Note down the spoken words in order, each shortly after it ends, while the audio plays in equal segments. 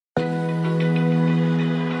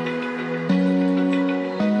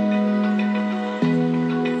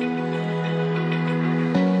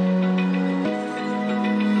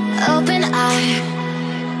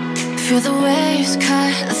Feel the waves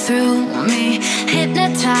cut through me,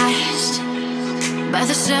 hypnotized by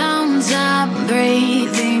the sounds I'm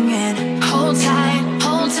breathing in. Hold tight,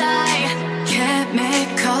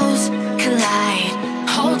 chemicals collide.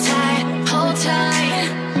 Hold tight, hold tight,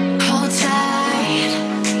 hold tight.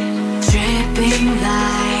 Dripping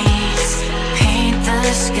lights paint the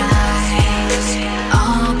skies,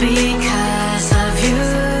 all because of you.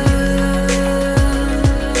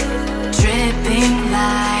 Dripping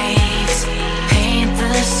lights paint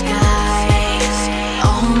the skies,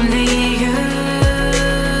 only you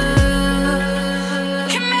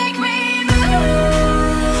can make me move.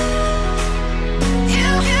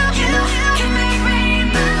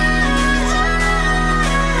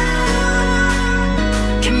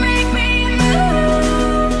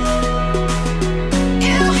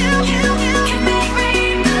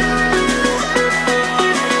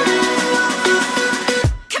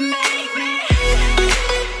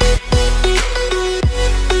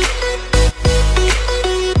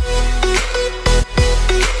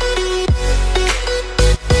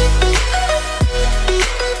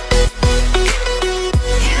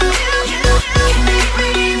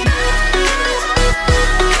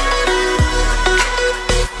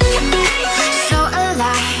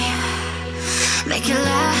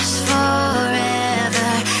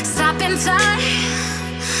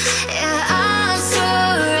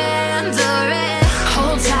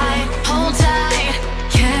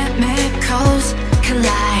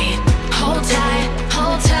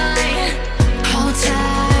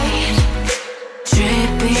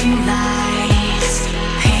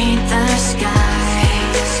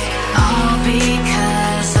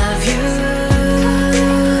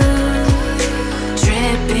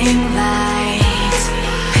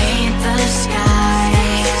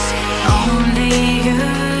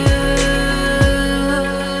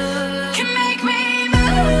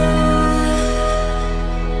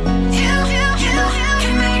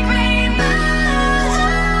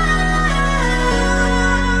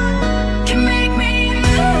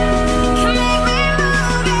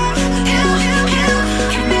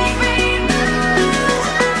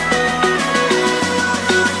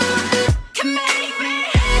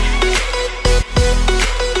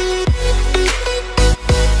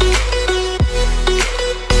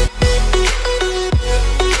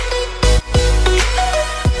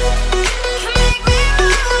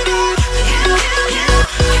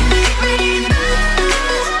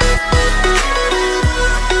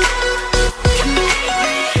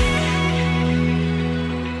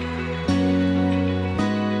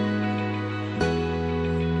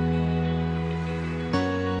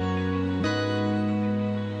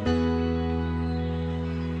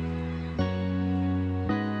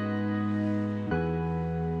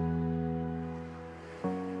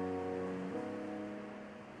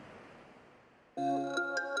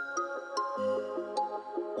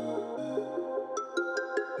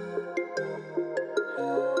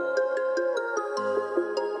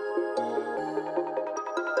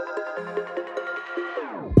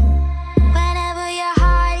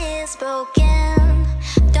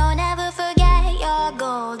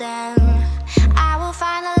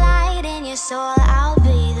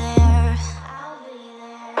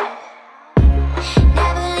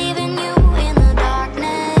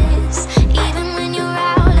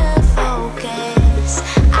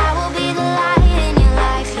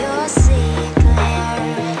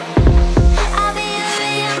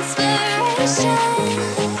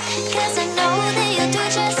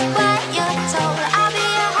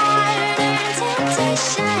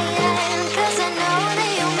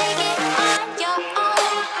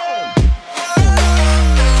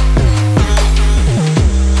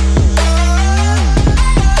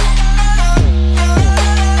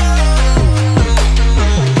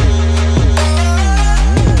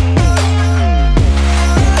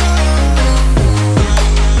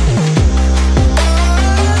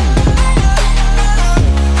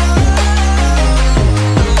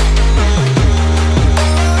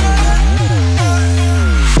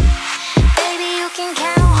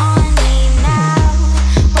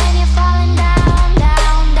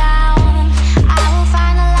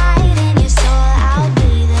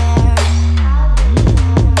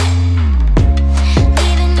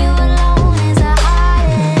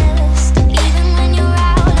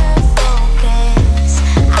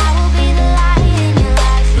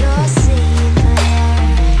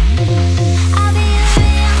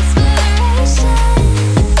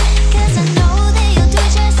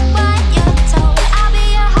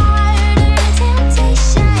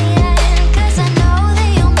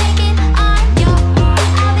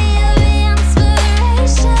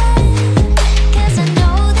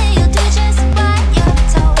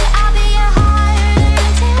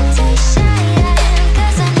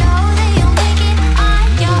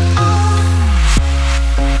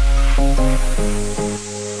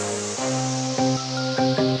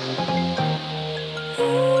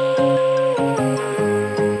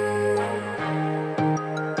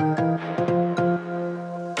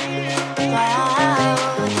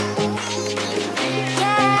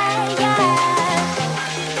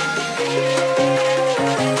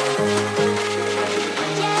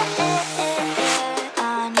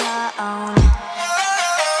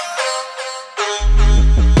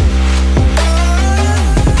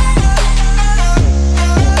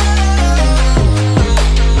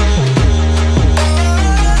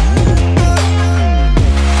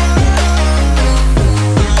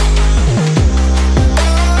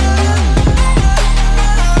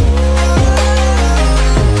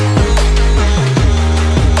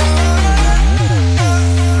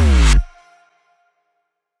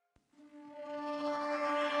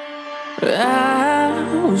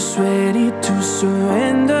 I was ready to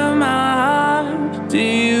surrender my heart to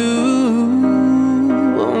you,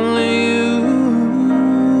 only you.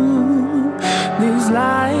 These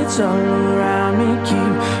lights all around me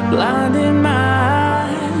keep blinding my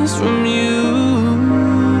eyes from you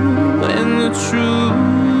and the truth.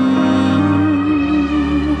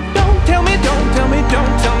 Don't tell me, don't tell me,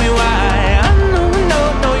 don't tell me why. I know,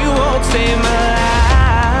 no, you won't save my life.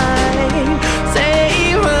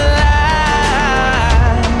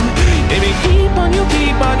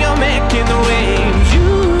 Keep on, you're making the waves.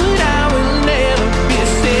 You and I will never be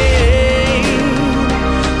saved.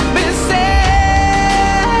 Be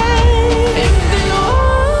saved. If the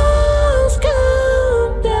walls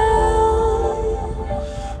come down,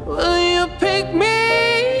 will you pick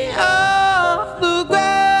me off the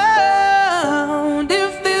ground?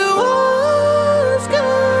 If the walls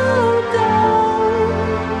come down,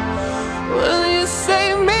 will you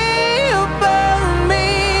save me or burn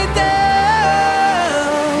me down?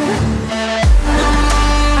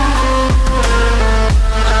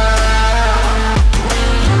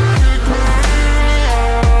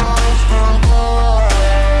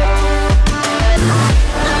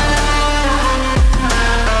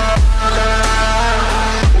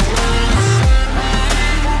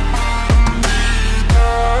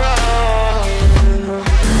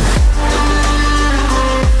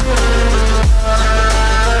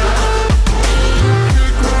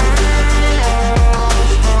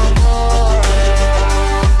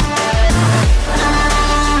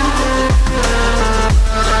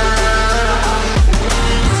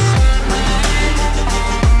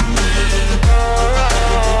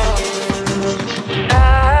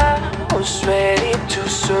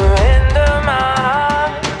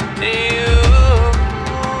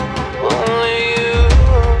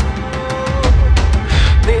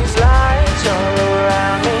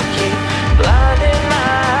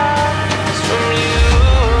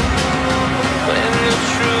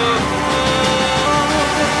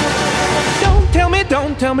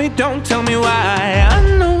 Don't tell me why. I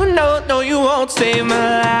know, no, you won't save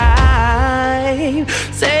my life.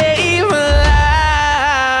 Save my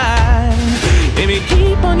life. Baby,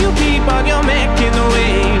 keep on, you're making the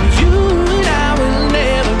waves. You and I will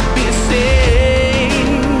never be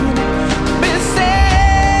saved. Be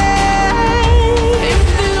saved. If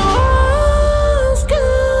the walls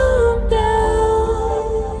come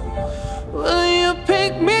down, will you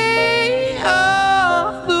pick me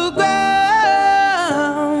off the ground?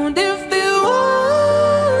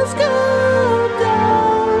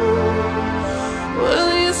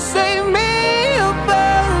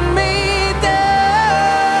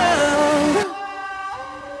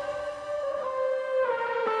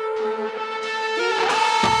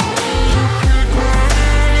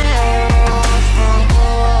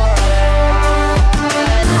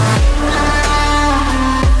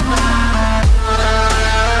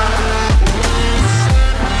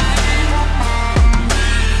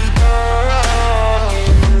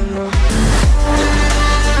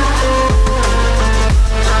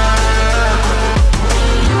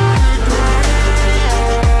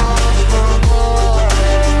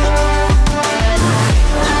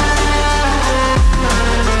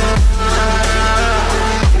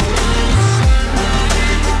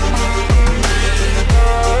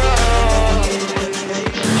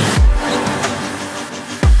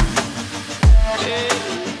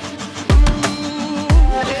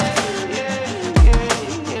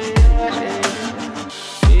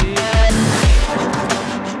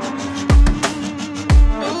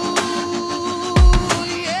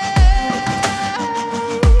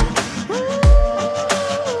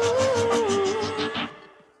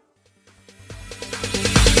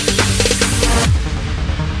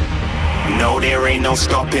 No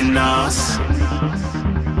stopping us.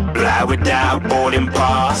 Fly without boarding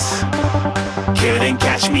pass. Couldn't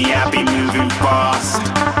catch me, I'll be moving fast.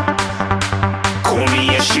 Call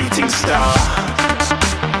me a shooting star.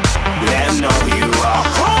 Let them know who you are.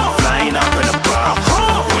 Flying up in a bar.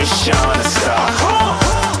 Wish on a star.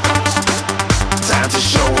 Time to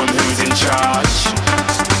show them who's in charge.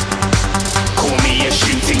 Call me a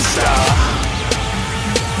shooting star.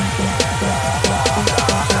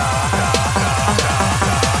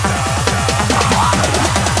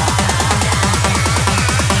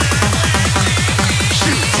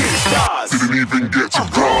 Even get to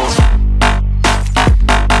bronze.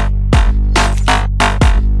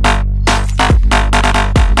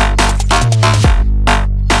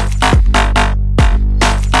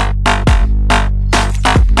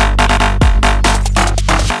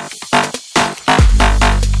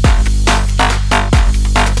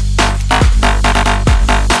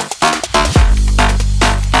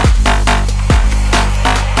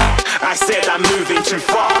 I'm moving too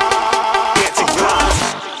far. Get to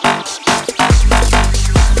glance.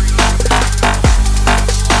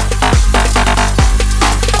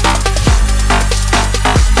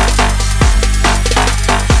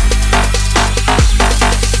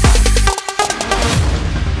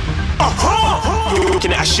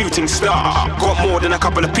 Looking at a shooting star. Got more than a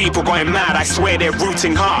couple of people going mad, I swear they're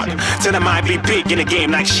rooting hard. Tell them I'd be big in the game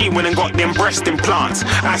like she went and got them breast implants.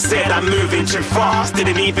 I said I'm moving too fast,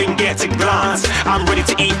 didn't even get to glance. I'm ready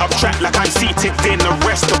to eat up track like I'm seated in a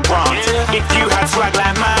restaurant. If you had swag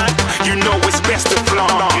like mine, you know it's best to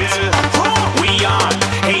flaunt. We aren't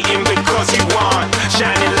hating because you aren't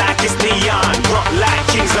shining like it's neon, rock like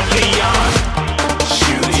kings of Leon.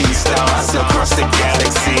 Shooting stars across the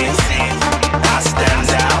galaxy. I stand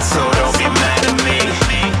out, so don't be mad at me.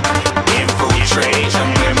 Infiltrate, I'm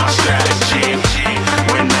with my strategy.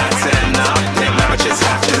 When I turn up, them amateurs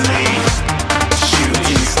have to leave.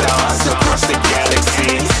 Shooting stars across the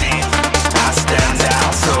galaxy. I stand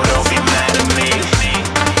out, so don't be mad at me.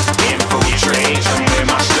 Infiltrate, I'm with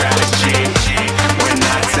my strategy. When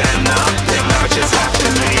I turn up, them amateurs have to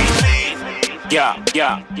leave. Yeah,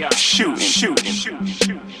 shooting. Yeah, shooting.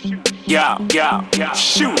 Yeah,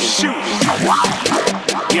 shooting.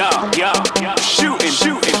 Yeah,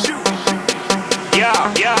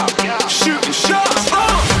 shooting shots.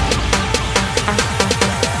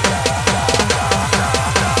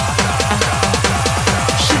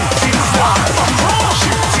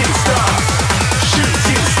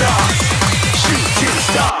 Shooting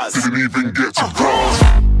stars. Didn't even get to cross.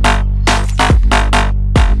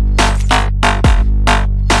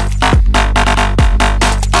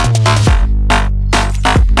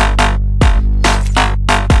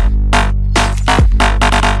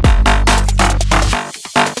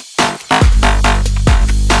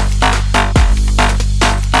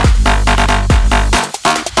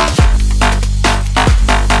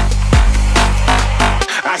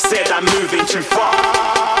 I'm moving too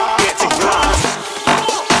far. Get to glance.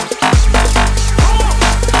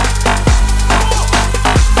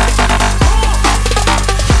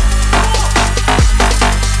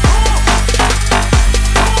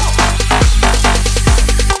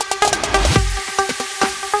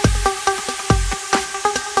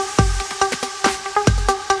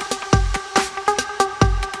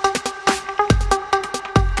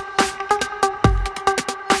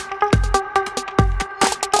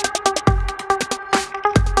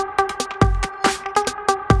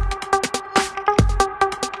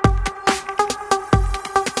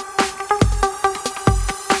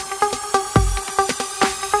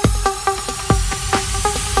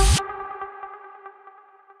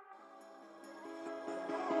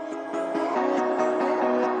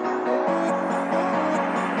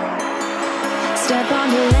 Step on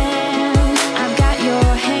the land, I've got your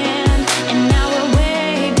hand, and now we're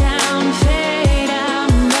way down, fade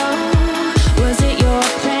out low. Was it your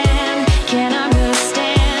plan? Can't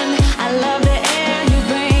understand. I love the air you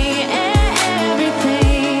bring,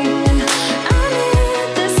 everything. I'm in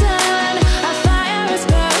the sun, our fire is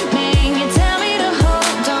burning. You tell me to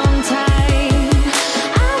hold on tight.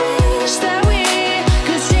 I wish that we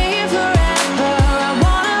could stay here forever. I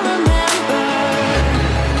wanna remember.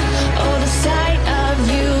 Oh, the sight of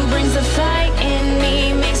you brings the fight in me,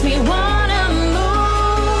 makes me wanna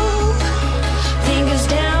move. Fingers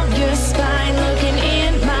down your spine, looking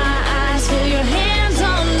in my eyes, feel your hands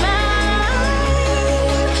on mine.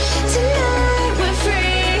 Tonight we're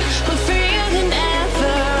freer than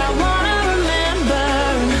ever. I wanna remember.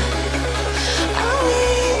 Oh,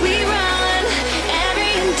 we run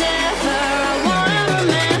every endeavor. I wanna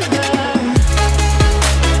remember.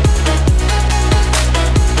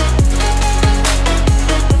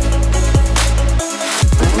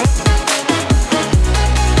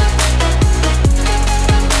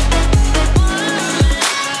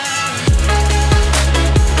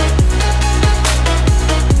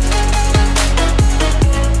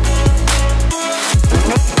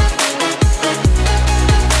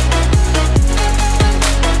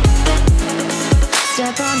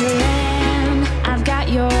 Step on the land, I've got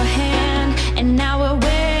your hand, and now we're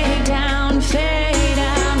way down, fade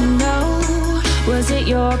out. No, was it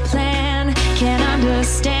your plan? Can't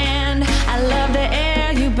understand. I love the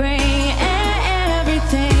air you bring,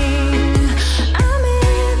 everything. I'm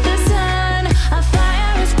in the sun, a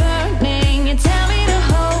fire is burning. You tell me to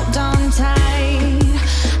hold on tight.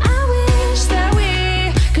 I wish that we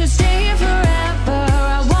could stay here forever.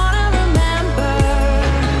 I wanna remember.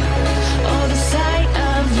 Oh, the sight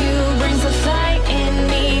of you brings the fight in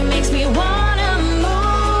me, makes me wanna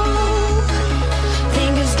move.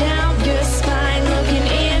 Fingers down your spine, looking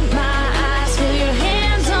in my eyes, feel your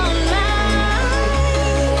hands on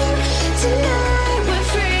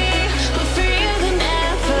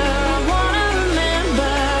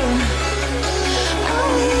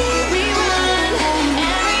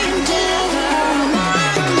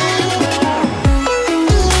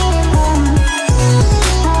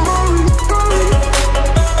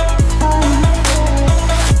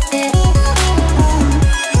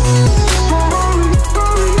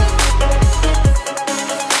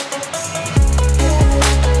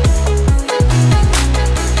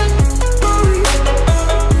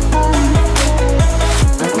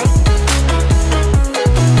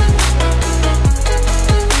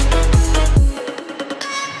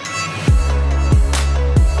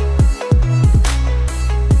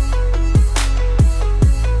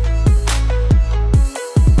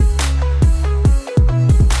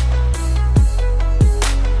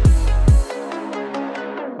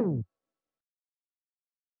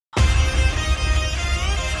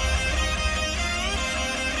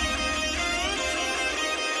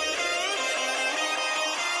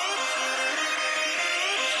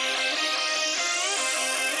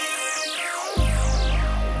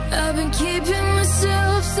been keeping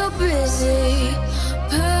myself so busy,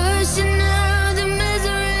 pushing out the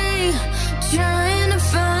misery, trying to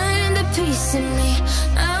find the peace in me.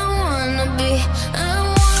 I wanna be, I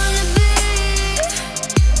wanna be,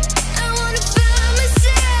 I wanna find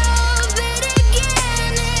myself, but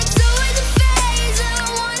again it's always a phase. I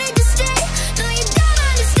wanted to stay, no you don't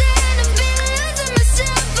understand. I've been losing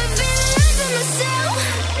myself, I've been losing myself.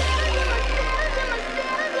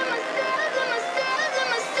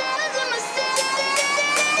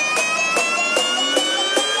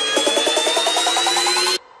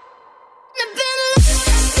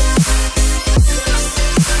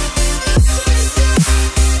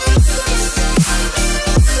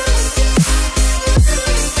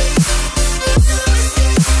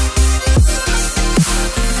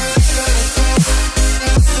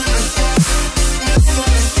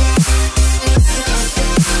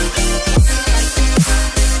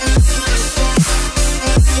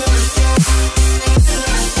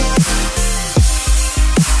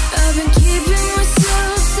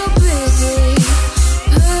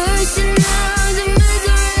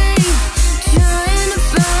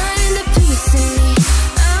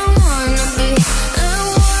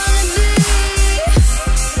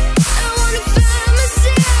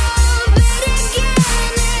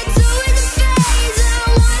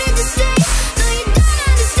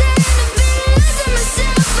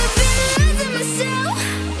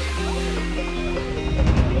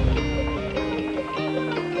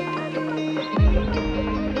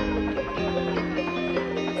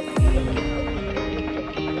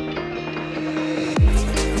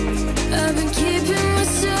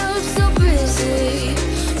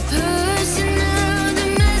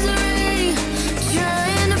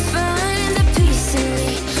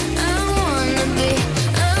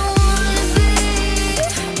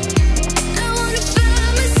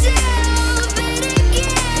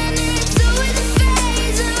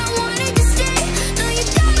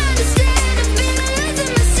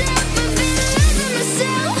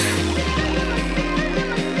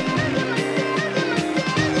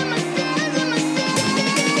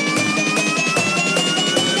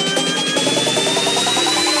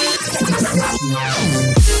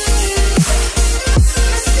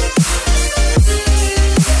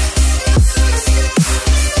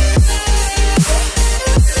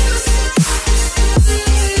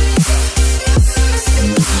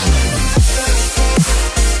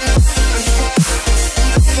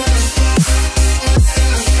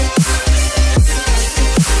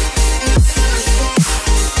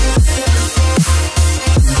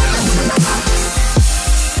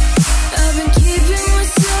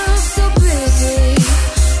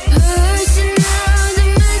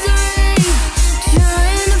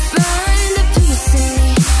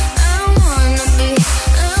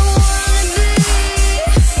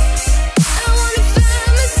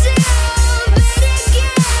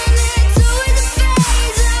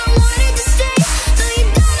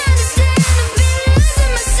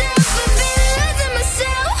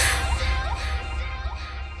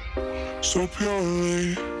 So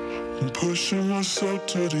purely, I'm pushing myself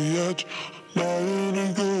to the edge, not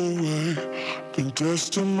letting go away. Been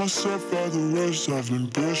testing myself by the worst. I've been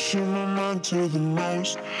pushing my mind to the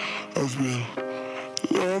most. I've been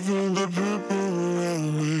loving the people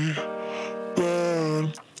around me, but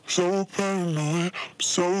I'm so paranoid, I'm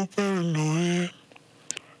so paranoid,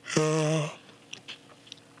 yeah.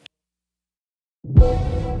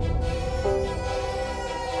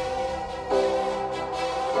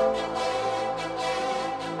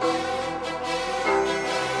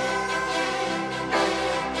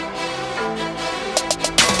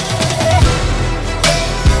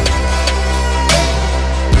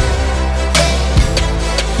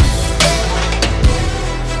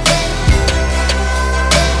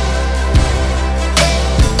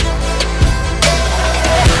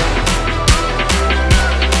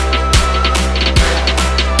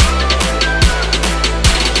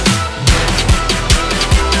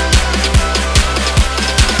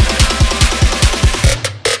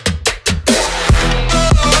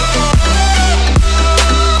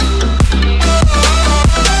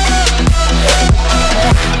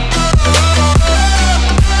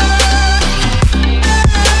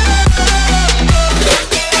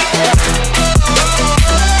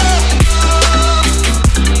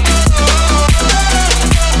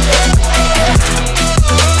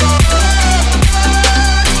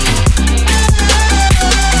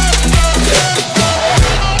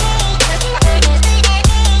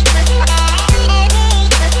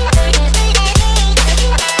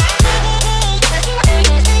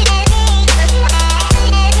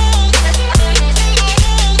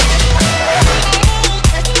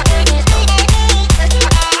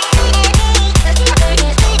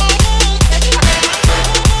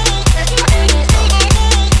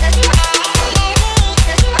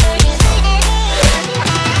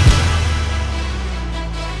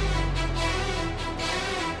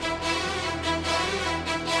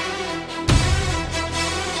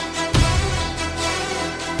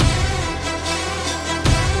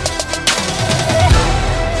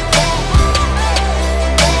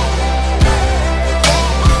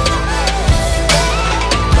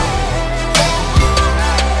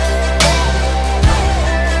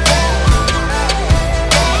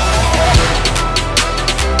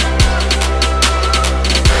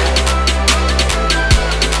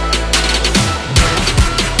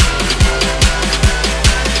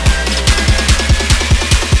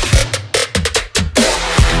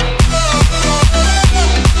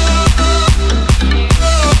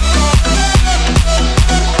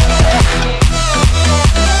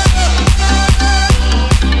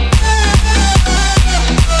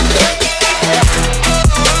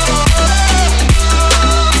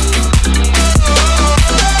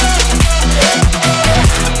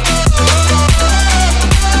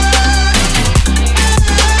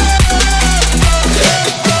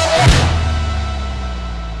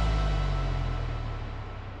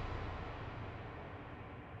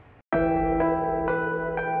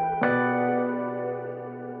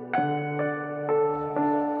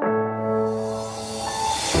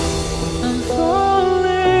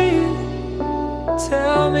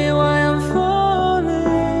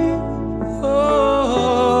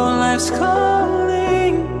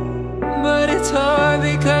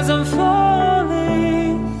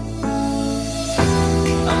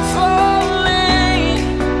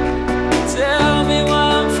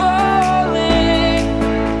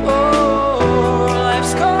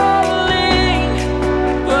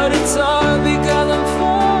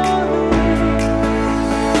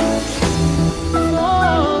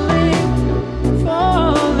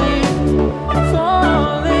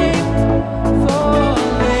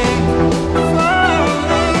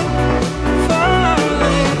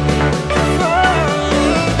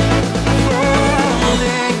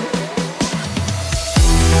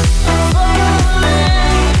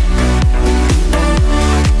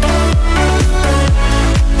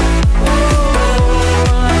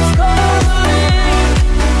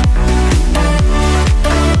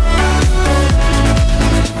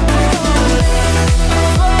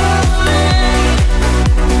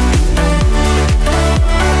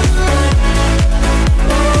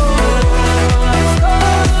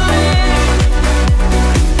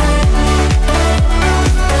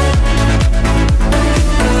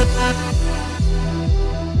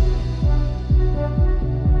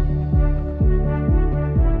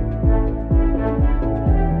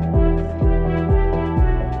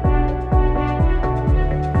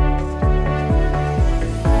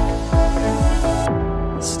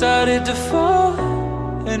 started to fall,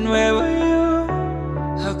 and where were you?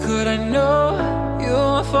 How could I know you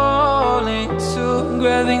were falling too?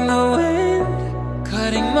 Grabbing the wind,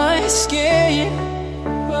 cutting my skin,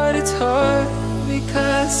 but it's hard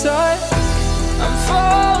because I'm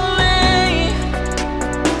falling.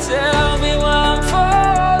 Tell me why I'm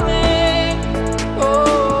falling.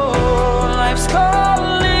 Oh, life's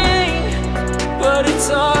calling, but it's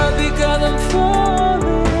hard because I'm falling.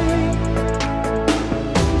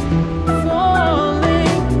 Falling,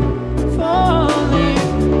 falling,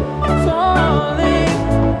 falling,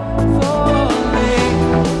 falling,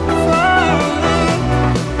 falling,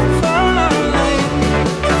 falling,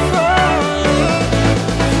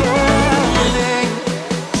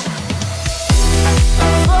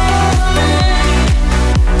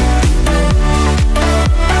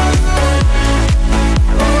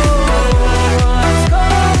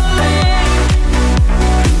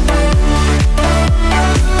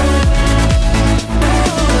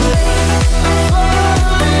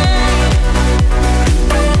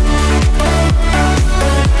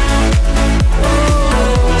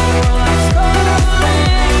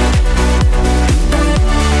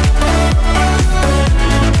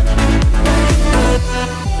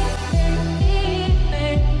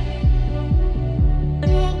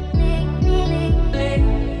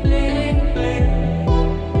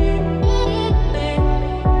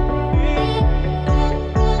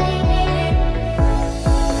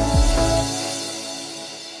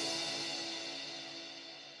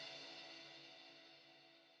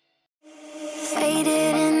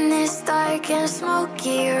 Faded in this dark and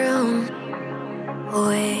smoky room,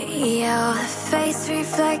 with your face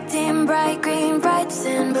reflecting bright green, brights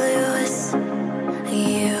and blues.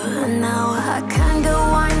 You know I kinda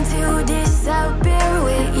want to disappear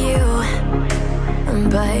with you,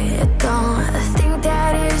 but I don't think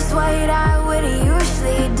that is what I would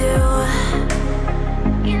usually do.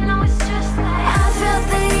 You know it's just like I felt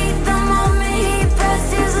the heat the moment he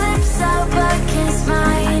pressed his lips up against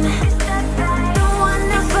mine. Don't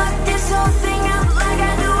wanna fuck this whole thing up like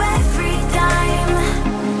I do every time.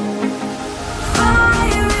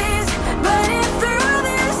 Fire is burning through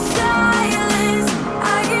this silence.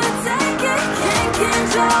 I can't take it, can't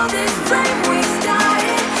control this flame we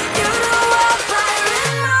started. You know I'll fire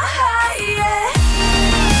in my heart, yeah.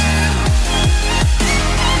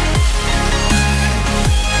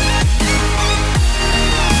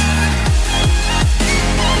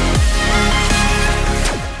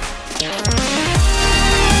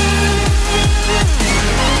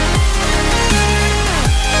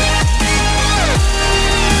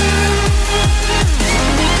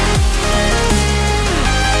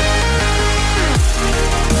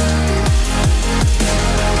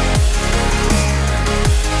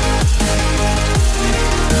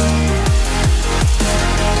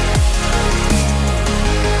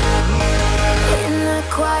 In the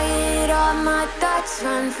quiet, all my thoughts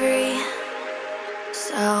run free.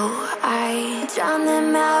 So I drown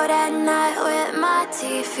them out at night with my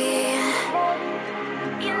TV.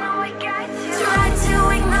 You know I got to try to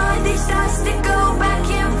ignore these thoughts that go back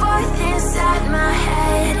and forth inside my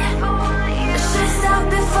head. I should stop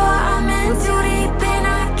before I'm in too deep and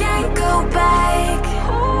I can't go back.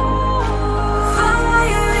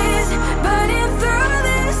 Fire is burning through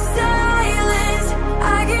this silence.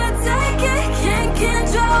 I can't take it, can't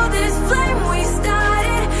control this flame we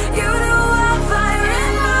started. You know I'll fire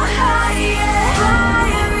in my heart, yeah.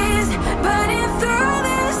 Fire is burning through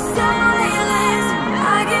this silence.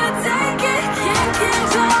 I can't take it, can't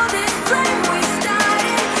control this flame we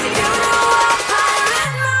started. You know I'll fire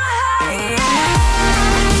in my heart, yeah.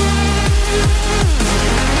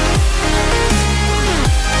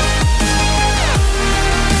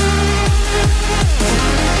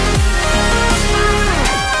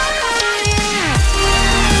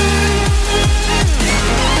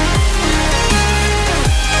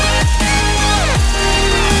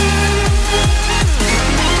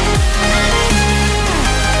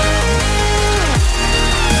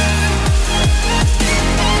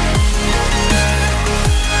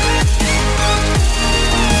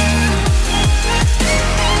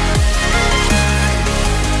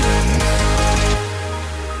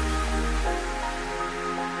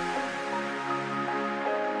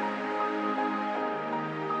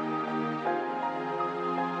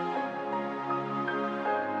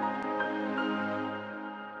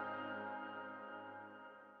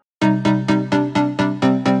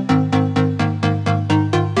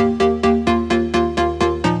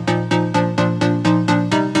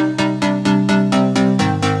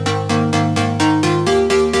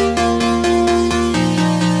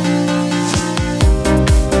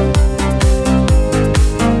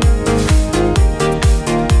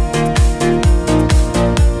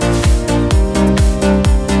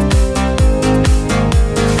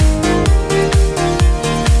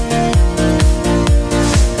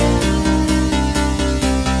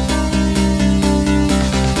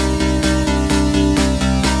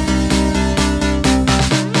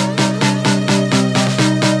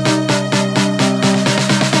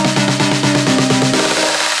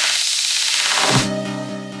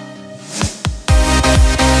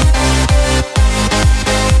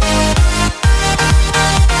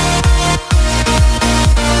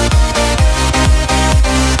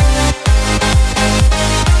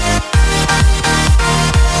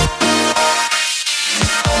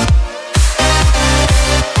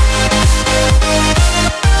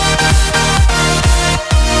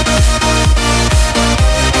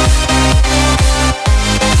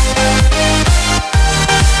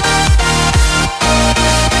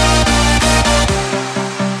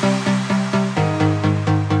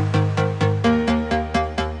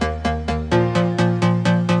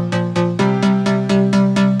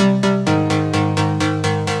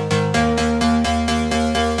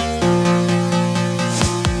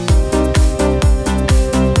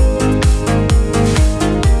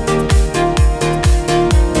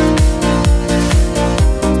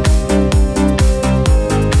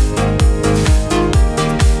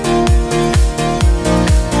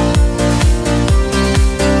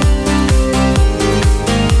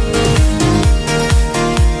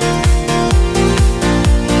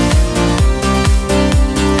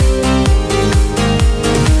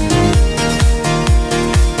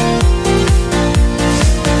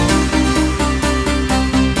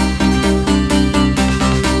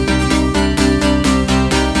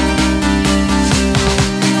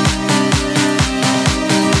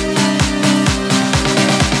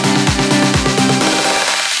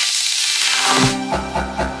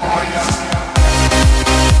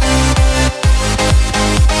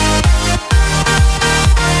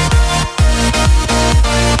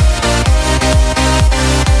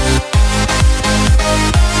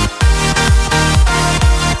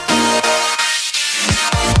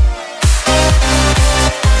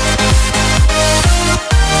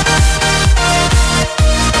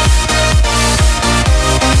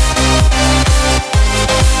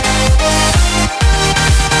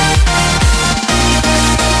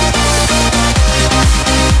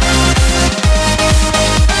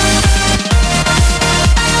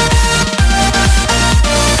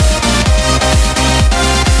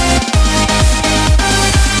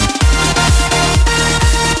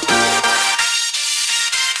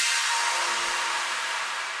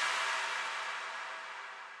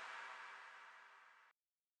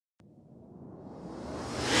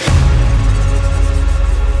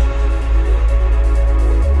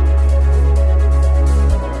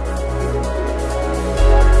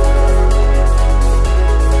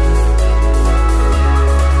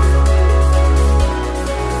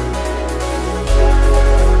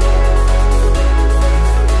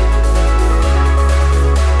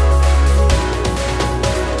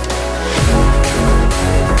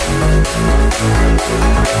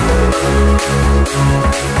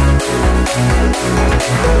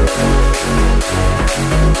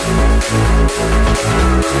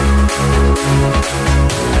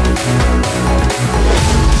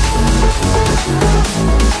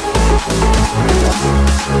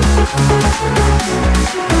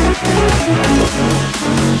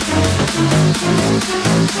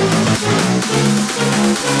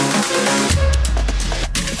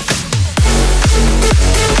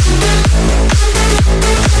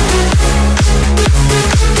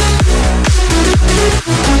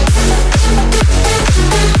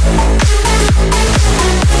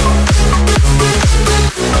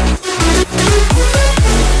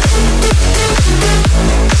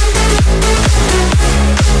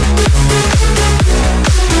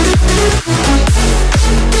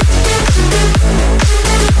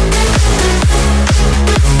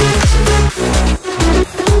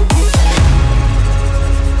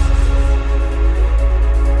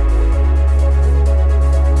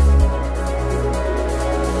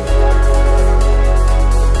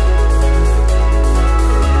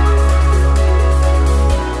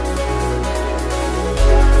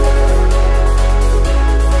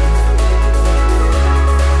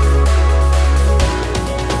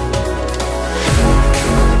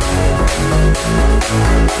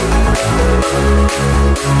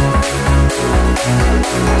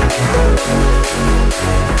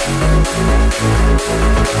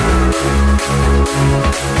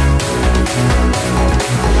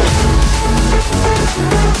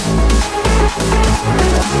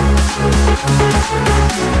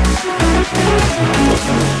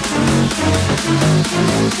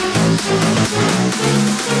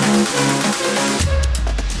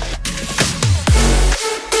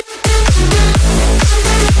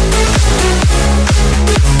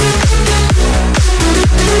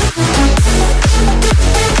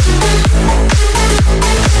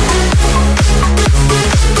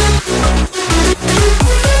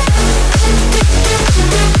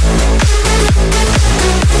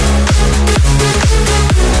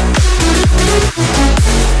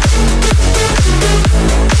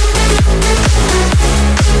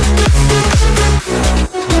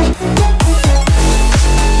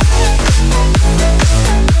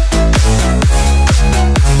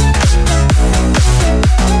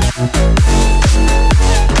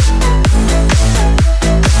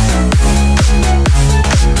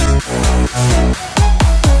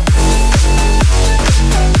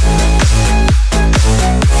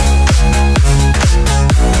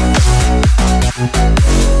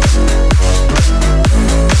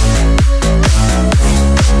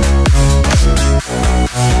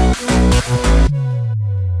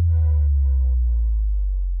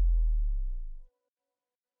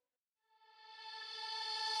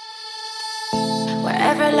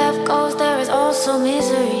 Wherever love goes, there is also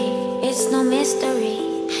misery. It's no mystery.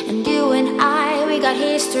 And you and I, we got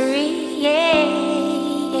history, yeah.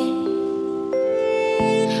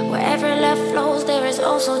 Wherever love flows, there is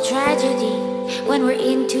also tragedy. When we're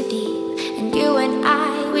in too deep. And you and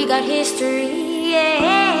I, we got history,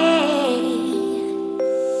 yeah.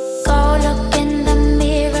 Go look in the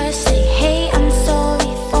mirror, say, hey, I'm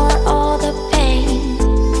sorry for all the pain.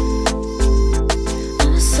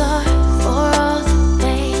 I'm sorry for all the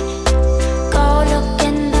pain. Go look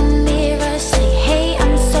in the mirror, say, hey,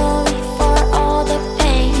 I'm sorry for all the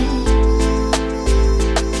pain.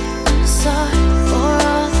 I'm sorry for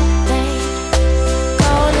all the pain.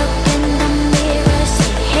 Go look in the mirror,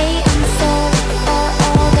 say, hey, I'm sorry for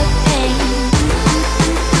all the pain.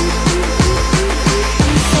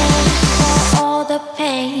 I'm sorry for all the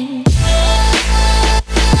pain.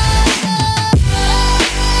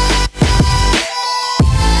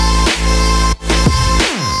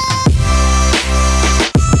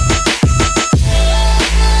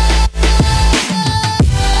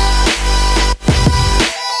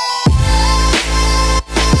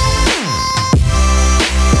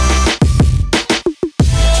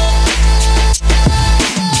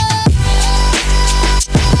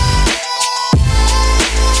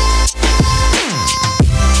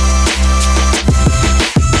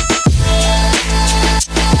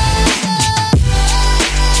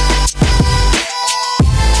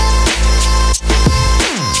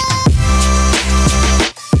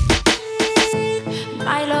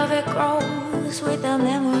 My love, it grows with the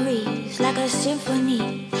memories like a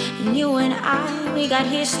symphony. And you and I, we got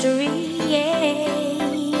history, yeah.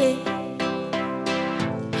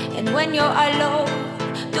 And when you're alone,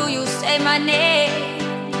 do you say my name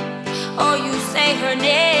or you say her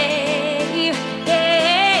name?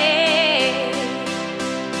 Yeah.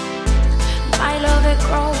 My love, it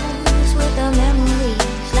grows with the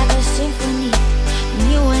memories like a symphony.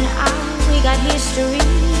 And you and I, we got history,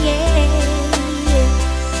 yeah.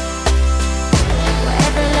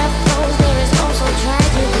 Wherever love flows, there is also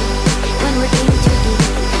tragedy. When we're in too deep,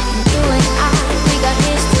 and you and I, we got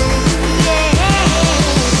history, yeah.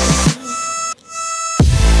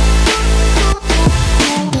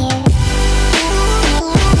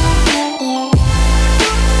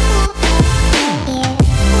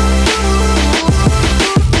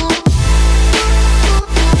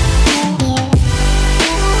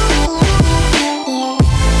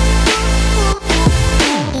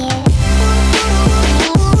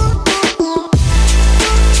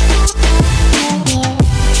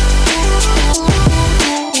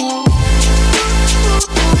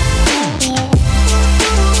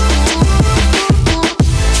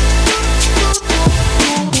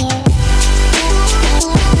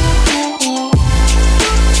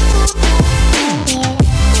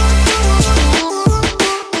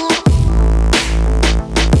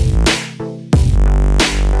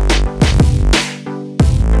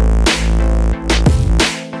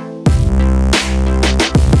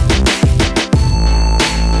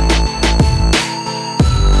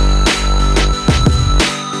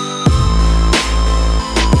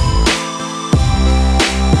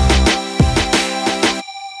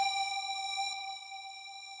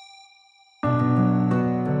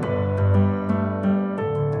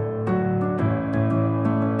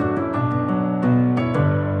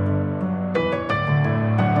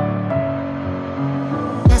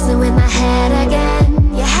 you in my head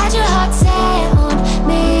again. You had your heart set on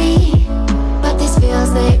me, but these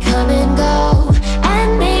feels, they come and go,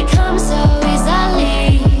 and they come so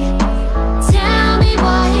easily. Tell me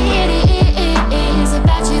what it is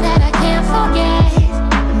about you that I can't forget,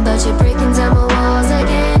 but you're breaking down my walls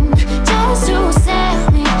again just to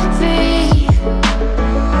set me free.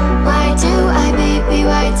 Why do I, baby,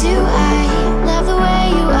 why do I love the way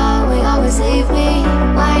you always leave me?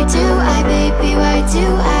 Why do I, baby, why do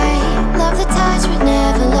I love the touch but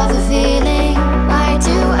never love the feeling? Why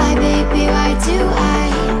do I, baby, why do I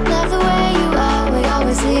love the way you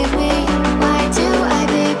always leave me? Why do I,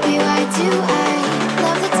 baby, why do I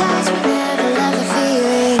love the touch but never love the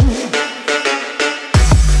feeling?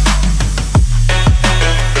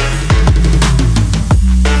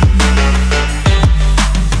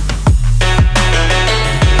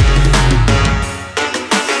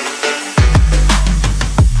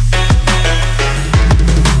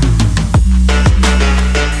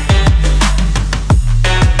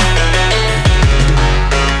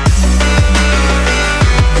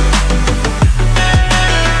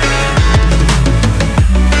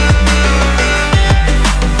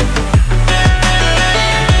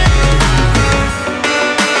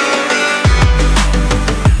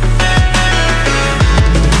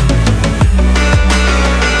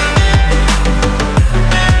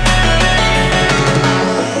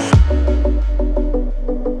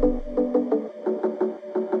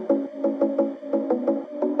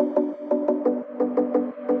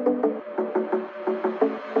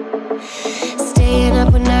 Staying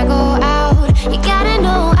up when I go out, you gotta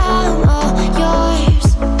know I'm all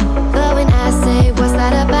yours. But when I say what's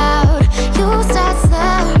that about, you start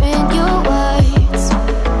slurring your words.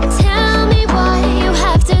 Tell me why you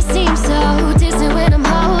have to seem so distant when I'm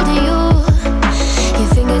holding you. Your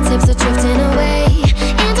fingertips are drifting away,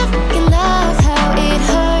 and I fucking love how it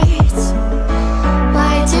hurts.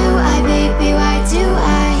 Why do I, baby, why do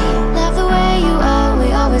I love the way you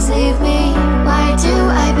always leave me? Why do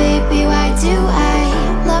I, baby, why do I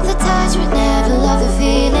love the touch but never love the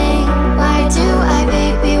feeling? Why do I,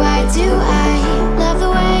 baby, why do I love the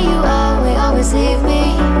way you always leave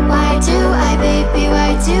me? Why do I, baby,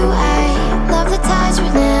 why do I love the touch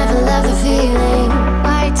but never love the feeling?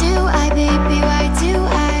 Why do I, baby, why do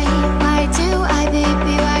I? Why do I,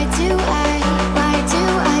 baby, why do I? Why do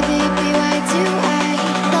I, baby, why do I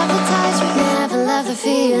love the touch but never love the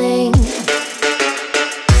feeling?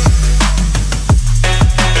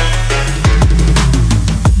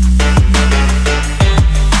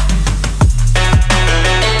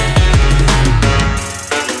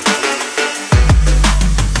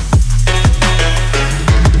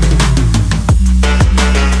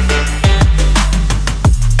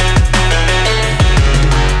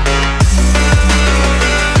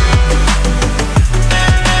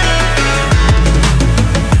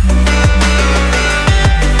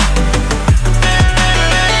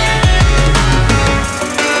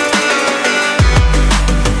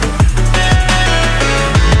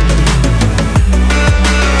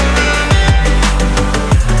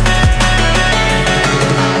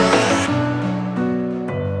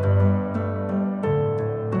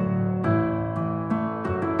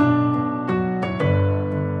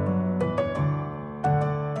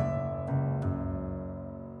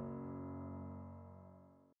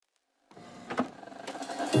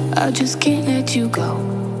 I just can't let you go.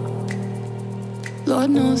 Lord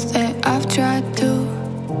knows that I've tried to.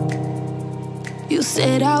 You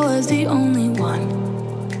said I was the only one.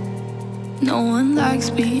 No one likes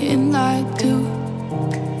being lied to.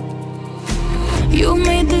 You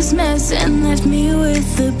made this mess and left me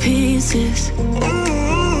with the pieces.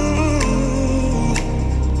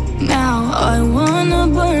 Now I wanna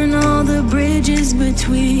burn all the bridges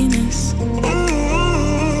between us.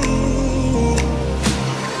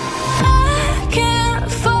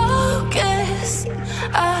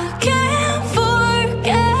 I can't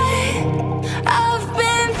forget. I've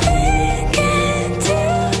been thinking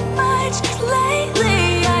too much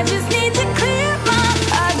lately. I just need to clear my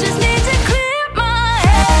head. I just need to clear my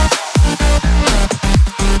head.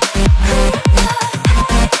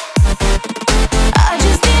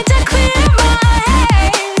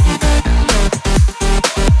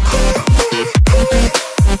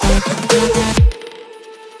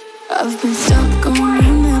 I've been stuck on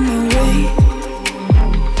your memory,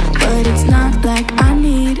 but it's not like I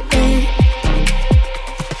need it.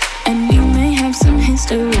 And we may have some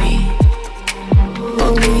history,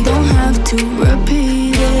 but we don't have to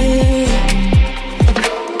repeat it.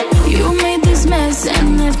 You made this mess and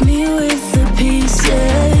left me with the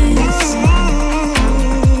pieces.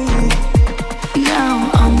 Now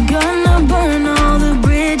I'm gonna burn all the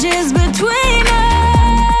bridges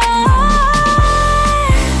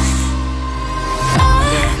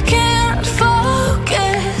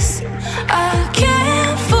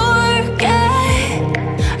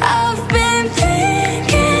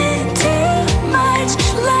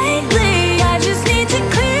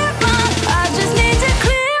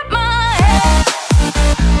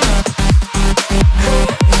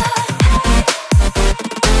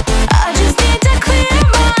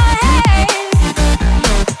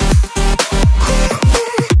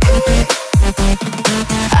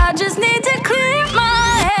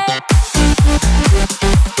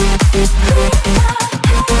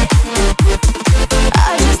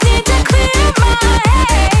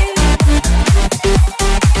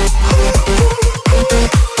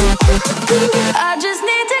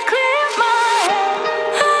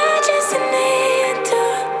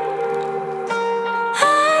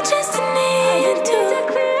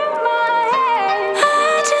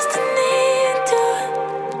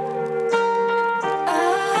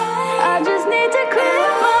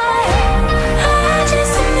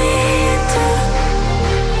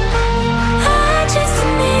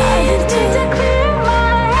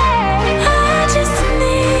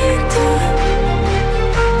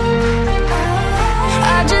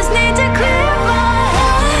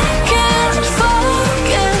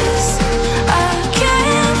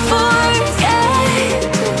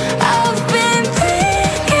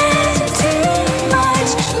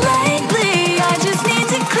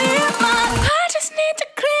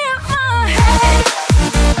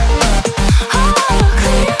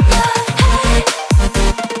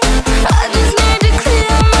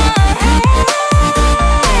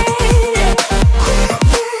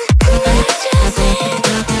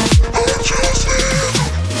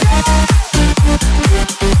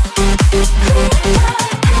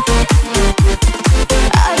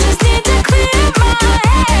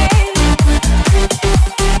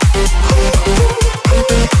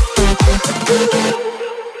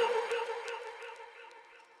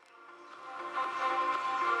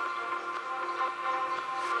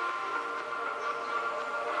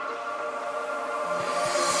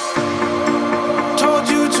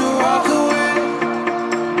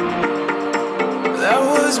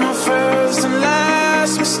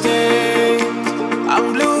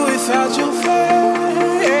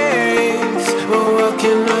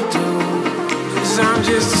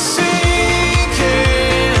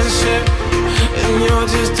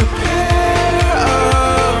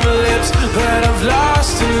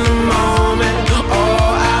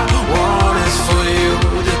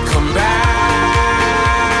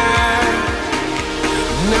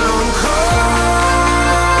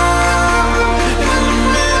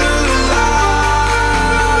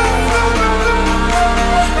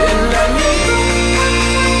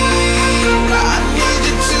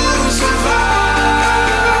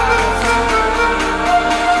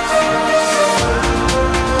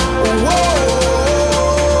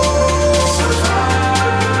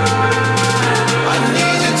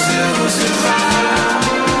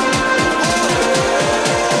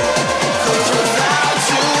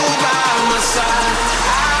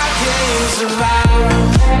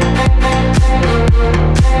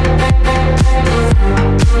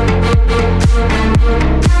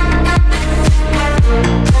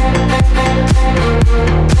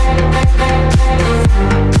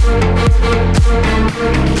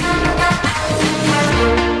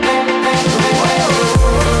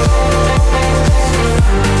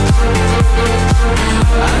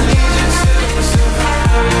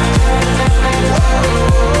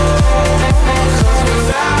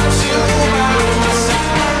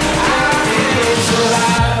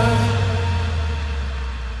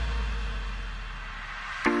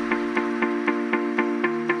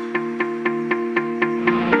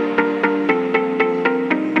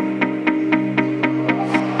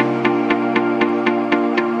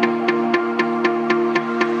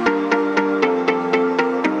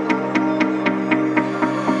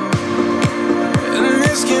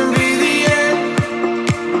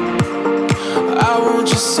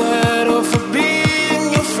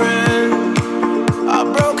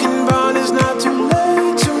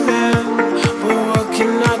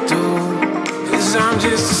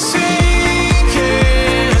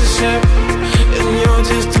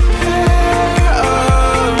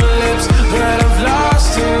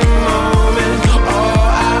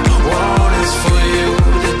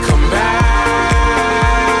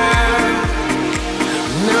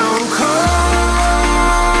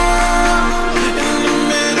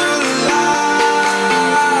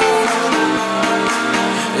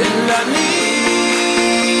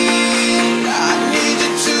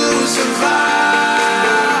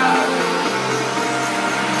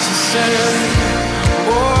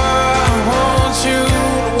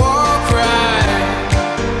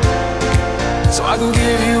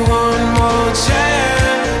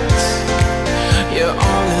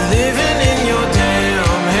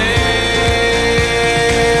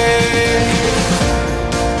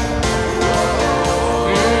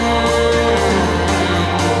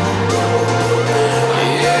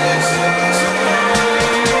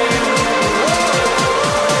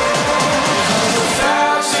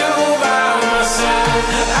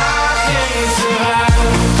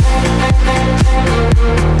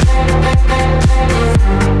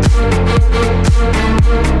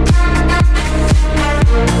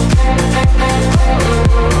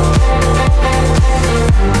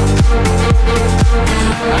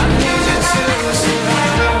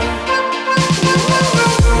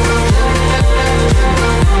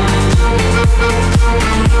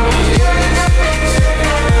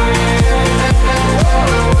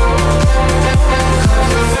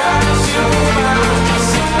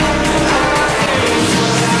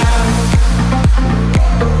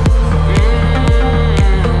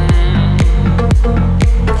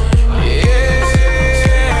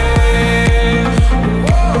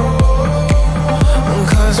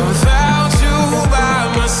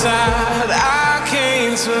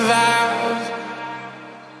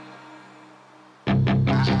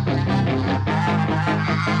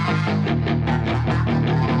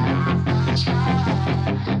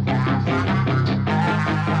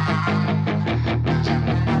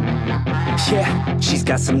Yeah, she's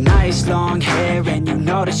got some nice long hair, and you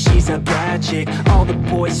know that she's a bad chick. All the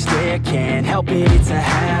boys stare, can't help it, it's a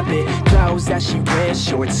habit. Clothes that she wears,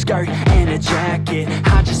 short skirt and a jacket.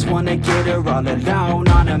 I just wanna get her all alone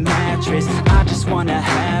on a mattress. I just wanna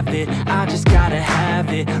have it, I just gotta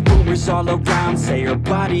have it. Rumors all around say her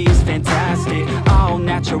body is fantastic. All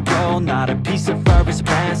natural, not a piece of fur is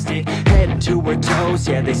plastic. Head to her toes,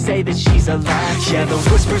 yeah, they say that she's a latch. Yeah, the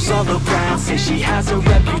whispers all around say she has a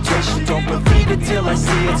reputation. Don't believe it till I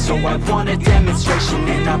see it, so I want a demonstration.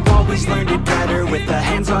 And I've always learned it better with a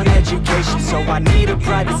hands-on education. So I need a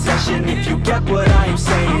private session if you get what I am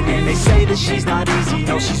saying. And they say that she's not easy,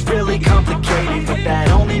 no, she's really complicated. But that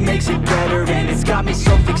only makes it better, and it's got me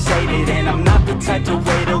so fixated. And I'm not the type to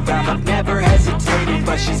wait around, I've never hesitated.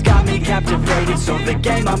 But she's got me captivated, so the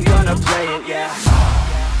game, I'm gonna play it, yeah.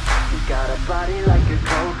 She's got a body like a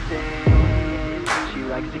coke thing. She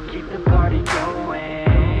likes to keep the party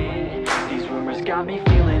going. These rumors got me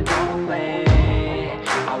feeling lonely.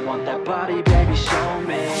 I want that body, baby, show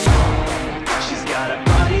me. She's got a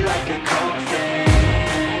body like a coke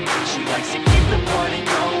thing. She likes to keep the party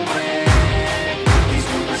going. These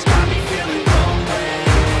rumors got me feeling lonely.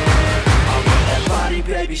 I want that body,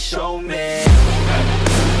 baby, show me.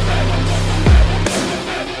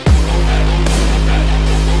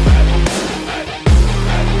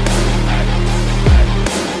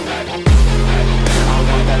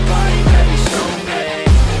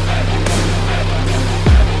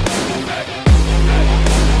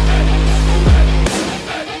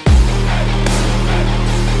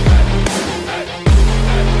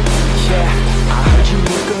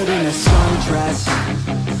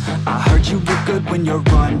 when you're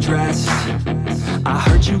undressed. I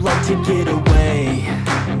heard you like to get away.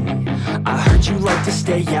 I heard you like to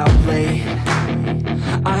stay out late.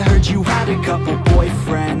 I heard you had a couple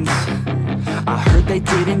boyfriends. I heard they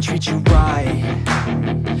didn't treat you right.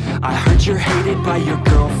 I heard you're hated by your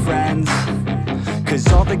girlfriends,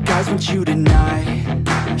 'cause all the guys want you tonight.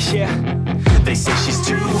 Yeah. They say she's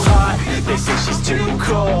too hot, they say she's too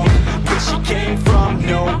cold. Where she came from,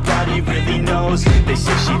 nobody really knows. They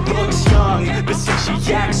say she looks young, but say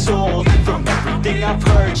she acts old. From everything I've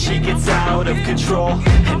heard, she gets out of control.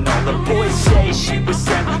 And all the boys say she was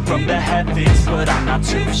sent from the heavens, but I'm not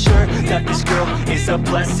too sure that this girl is a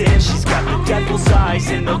blessing. She's got the devil's eyes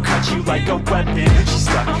and they'll cut you like a weapon. She's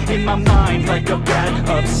stuck in my mind like a bad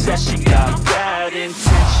obsession. Got bad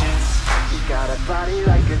intentions. She got a body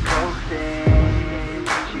like a coffin.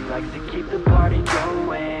 She likes to keep the party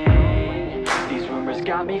going. These rumors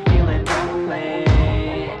got me feeling lonely.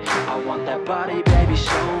 I want that body, baby,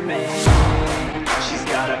 show me. She's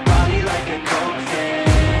got a body like a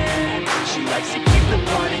coffin. She likes to keep the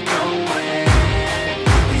party going.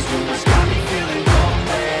 These rumors got me feeling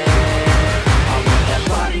lonely. I want that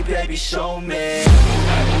body, baby, show me.